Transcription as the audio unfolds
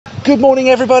Good morning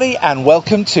everybody and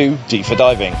welcome to Deefer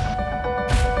Diving.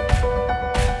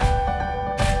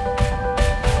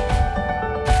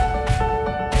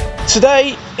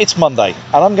 Today it's Monday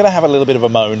and I'm going to have a little bit of a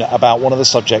moan about one of the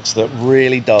subjects that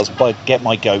really does get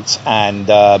my goat and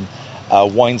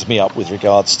winds me up with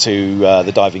regards to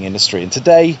the diving industry. And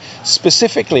today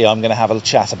specifically I'm going to have a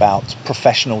chat about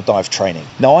professional dive training.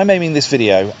 Now I'm aiming this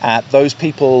video at those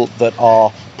people that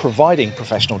are providing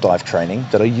professional dive training,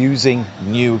 that are using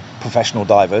new professional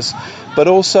divers, but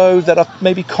also that are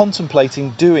maybe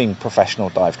contemplating doing professional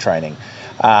dive training.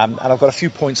 And I've got a few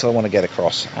points that I want to get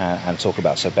across and talk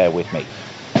about, so bear with me.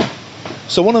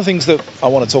 So one of the things that I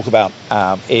want to talk about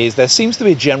is there seems to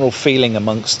be a general feeling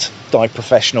amongst dive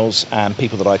professionals and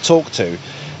people that I talk to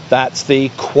that the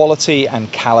quality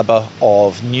and caliber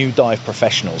of new dive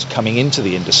professionals coming into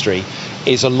the industry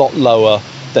is a lot lower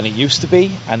than it used to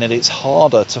be, and that it's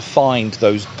harder to find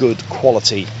those good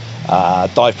quality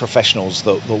dive professionals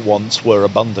that once were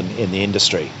abundant in the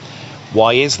industry.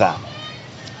 Why is that?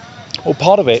 Well,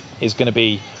 part of it is going to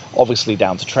be obviously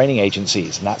down to training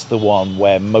agencies, and that's the one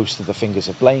where most of the fingers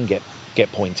of blame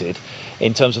get pointed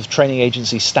in terms of training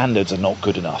agency standards are not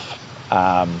good enough.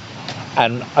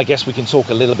 And I guess we can talk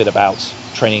a little bit about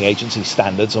training agency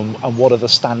standards and what are the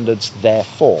standards there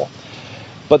for.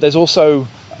 But there's also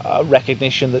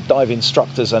recognition that dive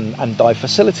instructors and dive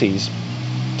facilities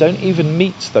don't even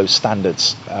meet those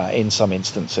standards in some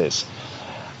instances.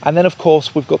 And then of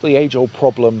course we've got the age-old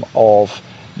problem of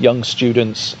young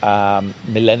students,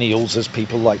 millennials as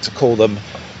people like to call them,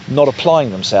 not applying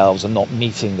themselves and not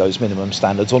meeting those minimum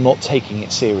standards or not taking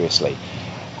it seriously.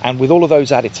 And with all of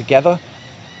those added together,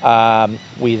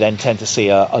 we then tend to see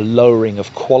a lowering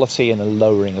of quality and a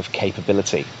lowering of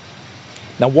capability.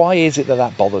 Now, why is it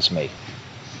that bothers me?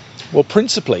 Well,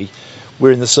 principally,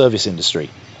 we're in the service industry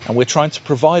and we're trying to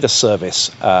provide a service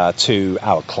to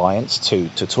our clients, to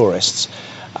tourists,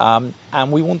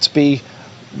 and we want to be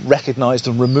recognised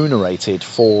and remunerated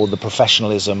for the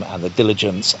professionalism and the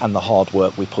diligence and the hard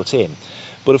work we put in.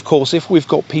 But of course, if we've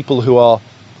got people who are,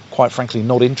 quite frankly,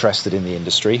 not interested in the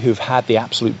industry, who've had the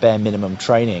absolute bare minimum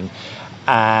training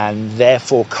and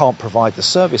therefore can't provide the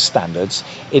service standards,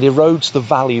 it erodes the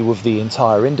value of the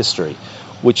entire industry,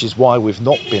 which is why we've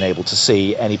not been able to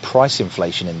see any price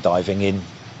inflation in diving in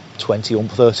 20 or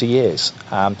 30 years.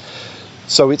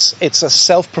 So it's a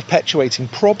self-perpetuating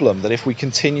problem that if we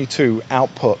continue to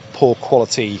output poor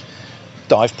quality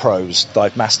dive pros,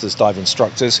 dive masters, dive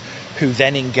instructors, who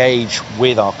then engage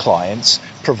with our clients,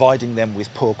 providing them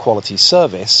with poor quality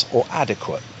service or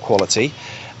adequate quality,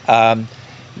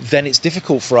 then it's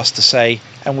difficult for us to say,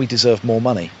 and we deserve more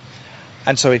money.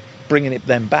 And so bringing it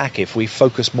then back, if we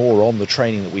focus more on the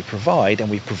training that we provide and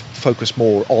we focus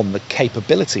more on the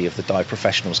capability of the dive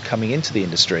professionals coming into the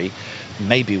industry,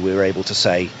 maybe we're able to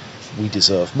say we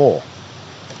deserve more.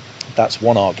 That's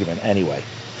one argument anyway.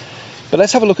 But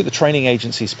let's have a look at the training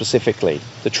agency specifically.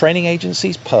 The training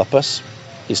agency's purpose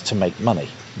is to make money.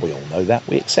 We all know that,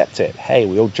 we accept it. Hey,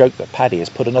 we all joke that Paddy has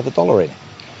put another dollar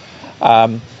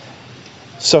in.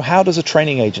 So how does a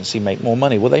training agency make more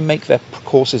money? Well, they make their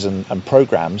courses and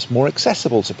programs more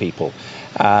accessible to people.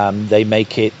 They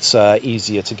make it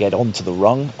easier to get onto the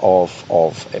rung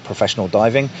of professional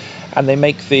diving, and they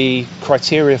make the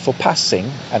criteria for passing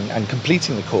and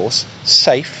completing the course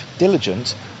safe,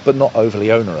 diligent, but not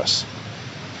overly onerous.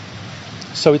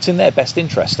 So it's in their best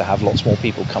interest to have lots more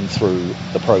people come through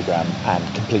the program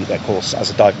and complete their course as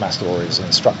a dive master or as an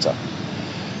instructor.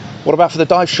 What about for the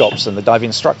dive shops and the dive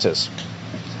instructors?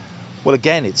 Well,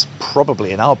 again, it's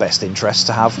probably in our best interest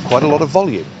to have quite a lot of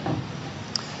volume,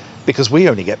 because we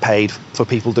only get paid for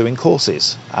people doing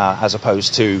courses as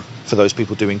opposed to for those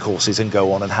people doing courses and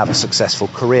go on and have a successful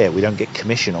career. We don't get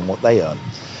commission on what they earn.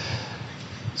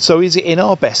 So is it in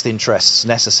our best interests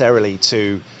necessarily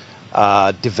to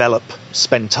develop,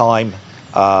 spend time,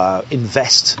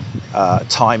 invest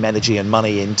time, energy and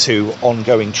money into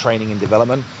ongoing training and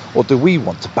development, or do we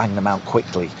want to bang them out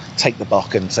quickly, take the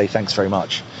buck and say thanks very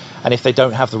much? And if they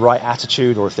don't have the right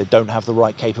attitude or if they don't have the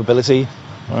right capability,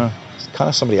 well, it's kind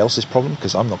of somebody else's problem,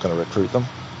 because I'm not going to recruit them.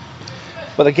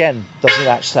 But again, doesn't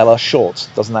that sell us short?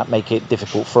 Doesn't that make it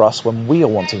difficult for us when we are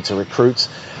wanting to recruit,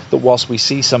 that whilst we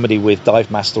see somebody with dive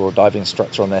master or dive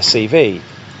instructor on their CV,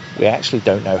 we actually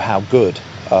don't know how good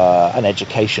an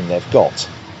education they've got?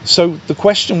 So the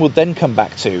question would then come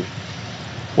back to,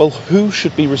 well, who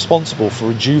should be responsible for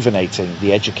rejuvenating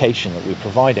the education that we're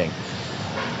providing?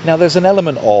 Now, there's an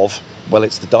element of, well,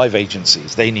 it's the dive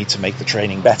agencies. They need to make the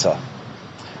training better.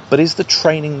 But is the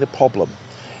training the problem?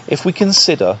 If we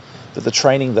consider that the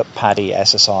training that PADI,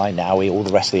 SSI, NAUI, all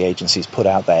the rest of the agencies put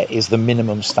out there is the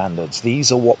minimum standards.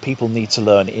 These are what people need to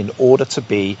learn in order to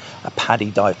be a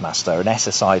PADI dive master, an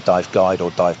SSI dive guide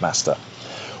or dive master,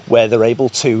 where they're able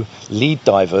to lead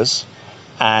divers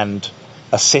and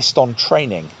assist on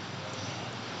training.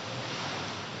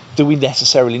 Do we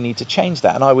necessarily need to change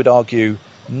that? And I would argue,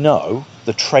 no,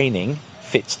 the training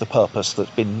fits the purpose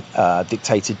that's been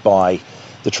dictated by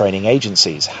the training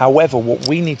agencies. However, what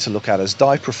we need to look at as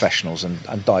dive professionals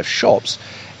and dive shops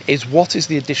is what is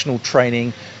the additional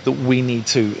training that we need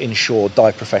to ensure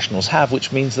dive professionals have,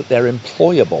 which means that they're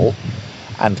employable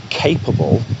and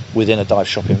capable within a dive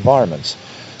shop environment.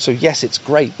 So yes, it's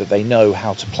great that they know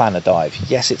how to plan a dive.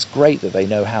 Yes, it's great that they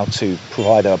know how to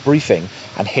provide a briefing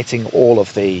and hitting all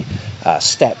of the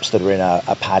steps that are in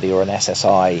a PADI or an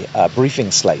SSI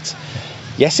briefing slate.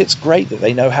 Yes, it's great that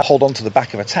they know how to hold on to the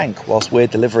back of a tank whilst we're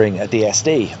delivering a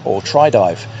DSD or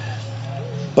tri-dive.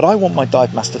 But I want my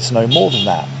dive master to know more than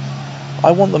that.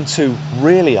 I want them to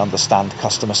really understand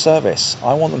customer service.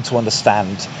 I want them to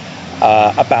understand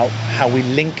about how we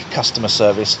link customer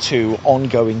service to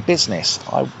ongoing business,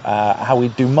 how we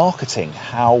do marketing,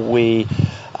 how we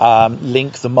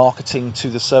link the marketing to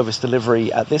the service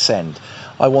delivery at this end.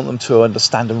 I want them to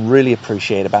understand and really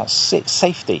appreciate about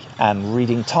safety and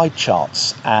reading tide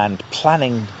charts and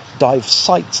planning dive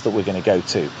sites that we're going to go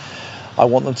to. I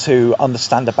want them to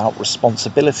understand about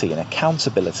responsibility and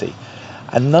accountability.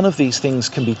 And none of these things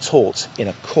can be taught in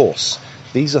a course.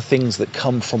 These are things that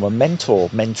come from a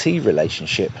mentor-mentee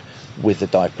relationship with the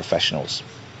dive professionals.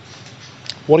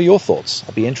 What are your thoughts?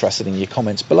 I'd be interested in your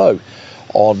comments below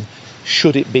on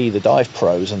should it be the dive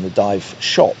pros and the dive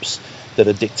shops that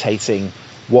are dictating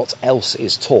what else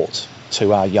is taught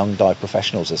to our young dive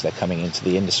professionals as they're coming into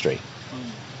the industry.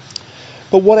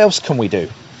 But what else can we do?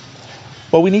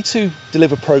 Well, we need to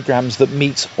deliver programs that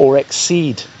meet or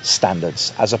exceed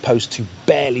standards as opposed to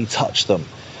barely touch them.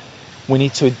 We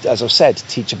need to, as I've said,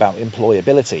 teach about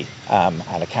employability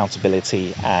and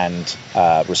accountability and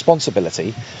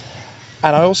responsibility.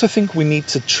 And I also think we need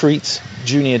to treat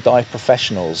junior dive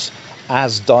professionals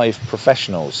as dive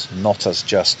professionals, not as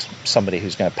just somebody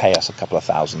who's going to pay us a couple of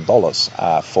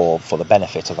 $1,000s for the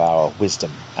benefit of our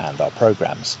wisdom and our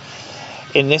programs.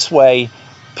 In this way,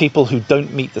 people who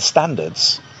don't meet the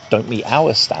standards, don't meet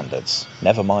our standards,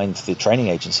 never mind the training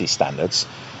agency standards,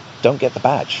 don't get the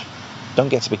badge, don't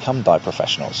get to become dive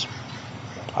professionals.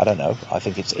 I don't know, I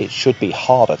think it should be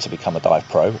harder to become a dive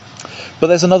pro. But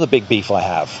there's another big beef I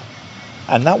have,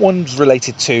 and that one's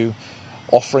related to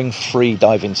offering free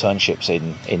dive internships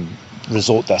in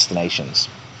resort destinations.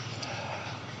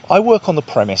 I work on the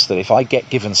premise that if I get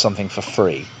given something for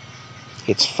free,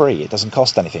 it's free, it doesn't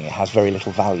cost anything, it has very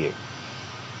little value.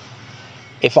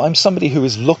 If I'm somebody who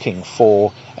is looking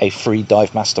for a free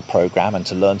dive master program and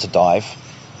to learn to dive,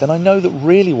 then I know that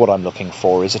really what I'm looking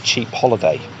for is a cheap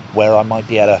holiday where I might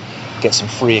be able to get some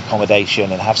free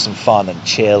accommodation and have some fun and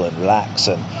chill and relax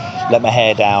and let my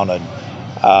hair down and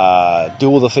do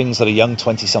all the things that a young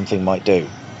 20-something might do.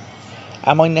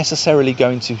 Am I necessarily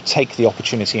going to take the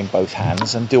opportunity in both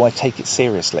hands, and do I take it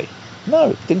seriously?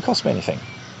 No, it didn't cost me anything.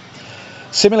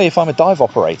 Similarly, if I'm a dive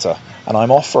operator and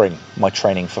I'm offering my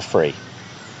training for free,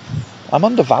 I'm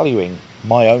undervaluing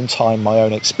my own time, my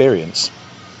own experience,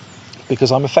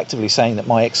 because I'm effectively saying that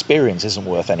my experience isn't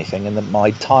worth anything and that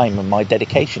my time and my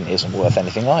dedication isn't worth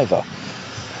anything either.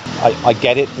 I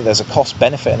get it that there's a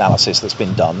cost-benefit analysis that's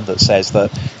been done that says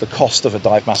that the cost of a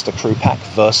Dive Master crew pack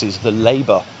versus the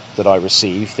labour that I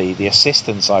receive, the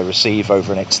assistance I receive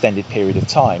over an extended period of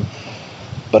time.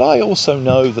 But I also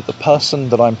know that the person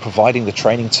that I'm providing the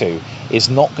training to is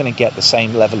not going to get the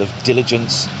same level of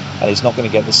diligence and is not going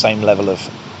to get the same level of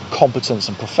competence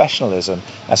and professionalism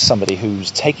as somebody who's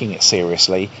taking it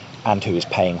seriously and who is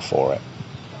paying for it.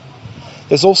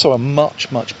 There's also a much,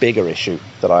 much bigger issue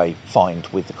that I find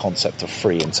with the concept of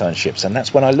free internships, and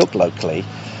that's when I look locally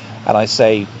and I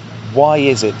say, why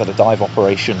is it that a dive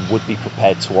operation would be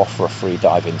prepared to offer a free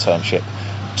dive internship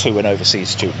to an overseas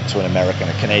student, to an American,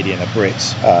 a Canadian, a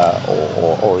Brit,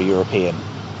 or a European?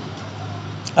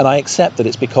 And I accept that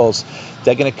it's because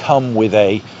they're going to come with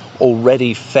a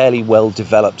already fairly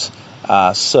well-developed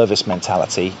service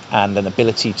mentality and an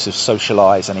ability to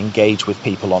socialise and engage with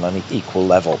people on an equal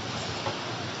level.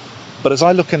 But as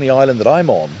I look in the island that I'm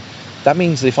on, that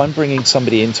means that if I'm bringing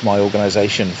somebody into my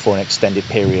organisation for an extended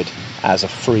period as a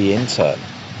free intern,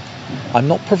 I'm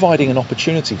not providing an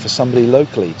opportunity for somebody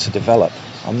locally to develop.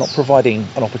 I'm not providing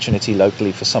an opportunity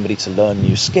locally for somebody to learn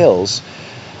new skills.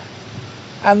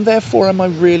 And therefore, am I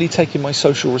really taking my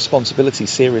social responsibility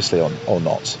seriously or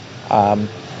not?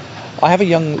 I have a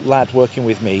young lad working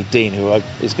with me, Dean, who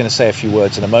is going to say a few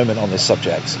words in a moment on this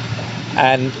subject.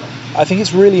 And I think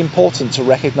it's really important to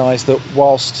recognise that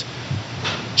whilst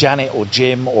Janet or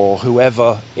Jim or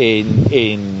whoever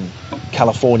in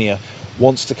California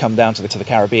wants to come down to the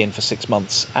Caribbean for 6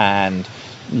 months and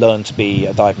learn to be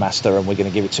a dive master, and we're going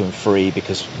to give it to him free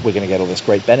because we're going to get all this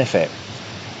great benefit,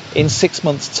 in 6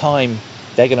 months' time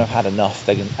they're going to have had enough,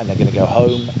 and they're going to go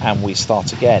home and we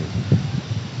start again.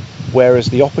 Whereas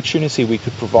the opportunity we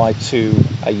could provide to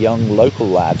a young local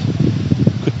lad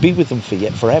could be with them for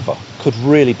yet forever, could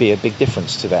really be a big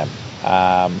difference to them,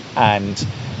 and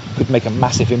could make a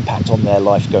massive impact on their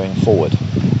life going forward.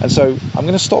 And so I'm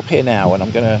going to stop here now, and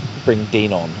I'm going to bring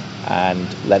Dean on and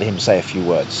let him say a few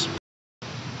words.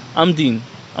 I'm Dean.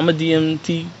 I'm a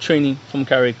DMT trainee from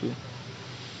Kayak.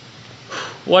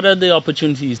 What are the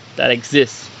opportunities that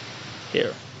exist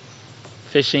here?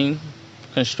 Fishing,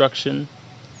 construction,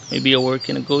 maybe a work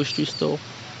in a grocery store,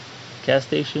 gas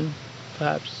station,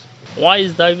 perhaps. Why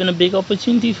is diving a big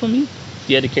opportunity for me?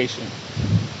 The education,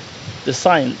 the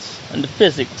science, and the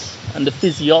physics, and the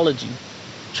physiology.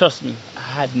 Trust me, I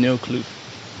had no clue.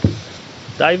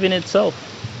 Diving itself.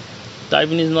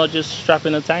 Diving is not just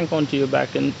strapping a tank onto your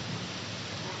back and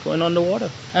going underwater.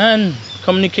 And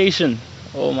communication.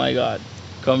 Oh my God,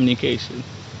 communication.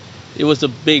 It was a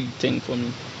big thing for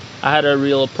me. I had a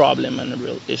real problem and a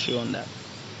real issue on that.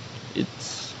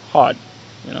 It's hard,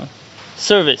 you know.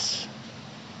 Service.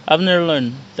 I've never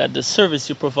learned that the service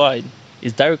you provide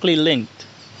is directly linked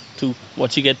to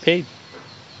what you get paid.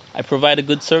 I provide a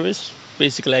good service,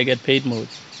 basically I get paid more.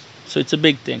 So it's a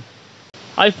big thing.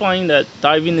 I find that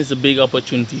diving is a big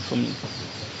opportunity for me.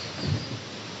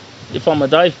 If I'm a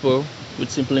dive pro, which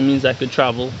simply means I could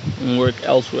travel and work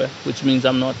elsewhere, which means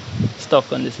I'm not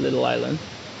stuck on this little island.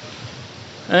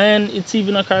 And it's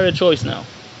even a career choice now.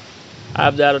 I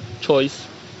have that choice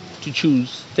to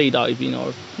choose stay diving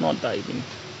or not diving,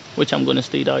 which I'm going to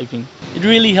stay diving. It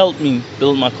really helped me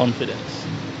build my confidence.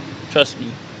 Trust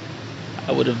me,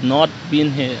 I would have not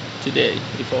been here today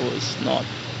if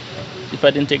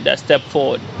I didn't take that step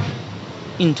forward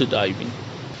into diving.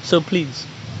 So please,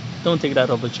 don't take that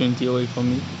opportunity away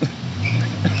from me.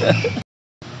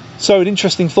 So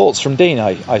interesting thoughts from Dean,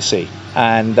 I see.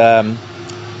 And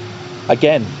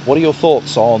again, what are your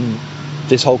thoughts on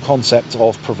this whole concept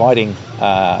of providing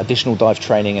additional dive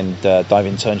training and dive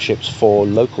internships for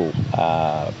local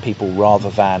people rather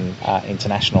than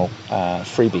international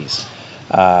freebies?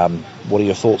 What are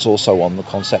your thoughts also on the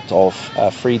concept of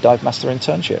free Divemaster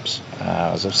internships?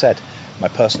 As I've said, my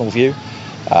personal view,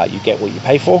 you get what you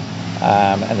pay for,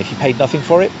 and if you paid nothing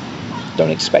for it,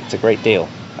 don't expect a great deal.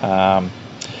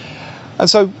 And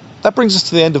so that brings us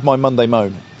to the end of my Monday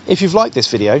Moan. If you've liked this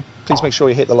video, please make sure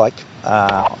you hit the like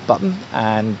button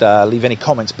and leave any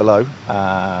comments below,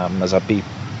 as I'd be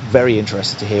very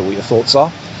interested to hear what your thoughts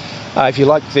are. If you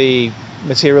like the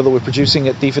material that we're producing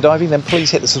at Deefer Diving, then please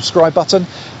hit the subscribe button,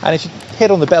 and if you hit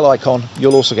on the bell icon,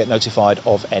 you'll also get notified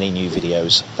of any new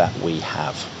videos that we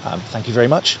have. Thank you very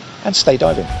much, and stay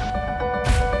diving.